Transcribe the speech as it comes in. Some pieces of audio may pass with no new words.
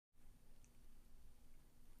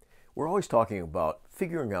We're always talking about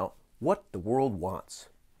figuring out what the world wants.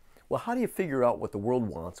 Well, how do you figure out what the world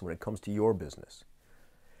wants when it comes to your business?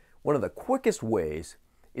 One of the quickest ways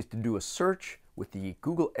is to do a search with the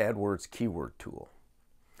Google AdWords keyword tool.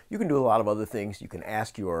 You can do a lot of other things. You can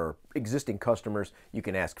ask your existing customers, you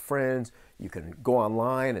can ask friends, you can go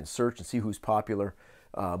online and search and see who's popular.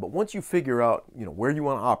 But once you figure out where you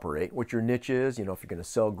want to operate, what your niche is, if you're going to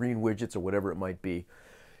sell green widgets or whatever it might be,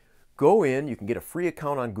 go in, you can get a free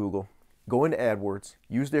account on Google, go into AdWords,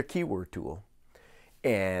 use their keyword tool,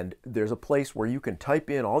 and there's a place where you can type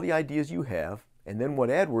in all the ideas you have, and then what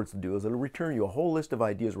AdWords will do is it'll return you a whole list of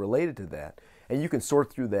ideas related to that, and you can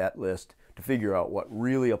sort through that list to figure out what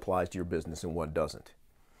really applies to your business and what doesn't.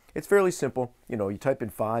 It's fairly simple. You type in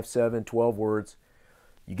 5, 7, 12 words,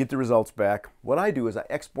 you get the results back. What I do is I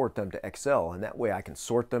export them to Excel, and that way I can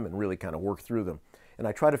sort them and really kind of work through them. And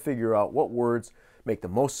I try to figure out what words make the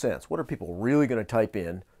most sense. What are people really going to type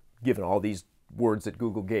in, given all these words that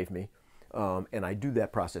Google gave me? And I do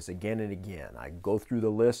that process again and again. I go through the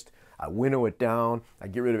list, I winnow it down, I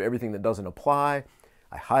get rid of everything that doesn't apply,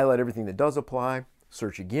 I highlight everything that does apply,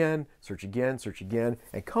 search again, search again, search again,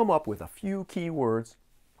 and come up with a few keywords.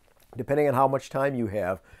 Depending on how much time you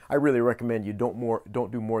have, I really recommend you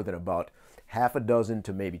don't do more than about half a dozen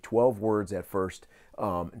to maybe 12 words at first,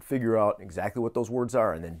 and figure out exactly what those words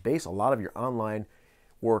are, and then base a lot of your online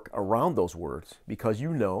work around those words, because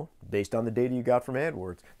based on the data you got from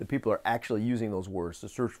AdWords, that people are actually using those words to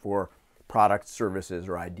search for products, services,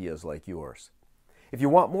 or ideas like yours. If you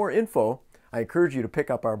want more info, I encourage you to pick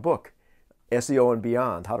up our book, SEO and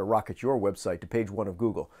Beyond, How to Rocket Your Website to Page 1 of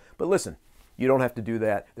Google. But listen, you don't have to do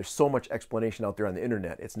that. There's so much explanation out there on the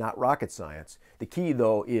internet. It's not rocket science. The key,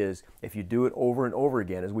 though, is if you do it over and over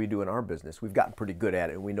again, as we do in our business, we've gotten pretty good at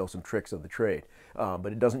it and we know some tricks of the trade.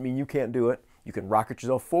 But it doesn't mean you can't do it. You can rocket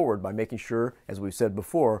yourself forward by making sure, as we've said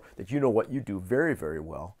before, that you know what you do very, very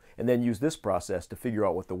well, and then use this process to figure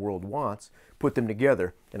out what the world wants, put them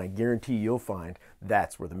together, and I guarantee you'll find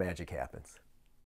that's where the magic happens.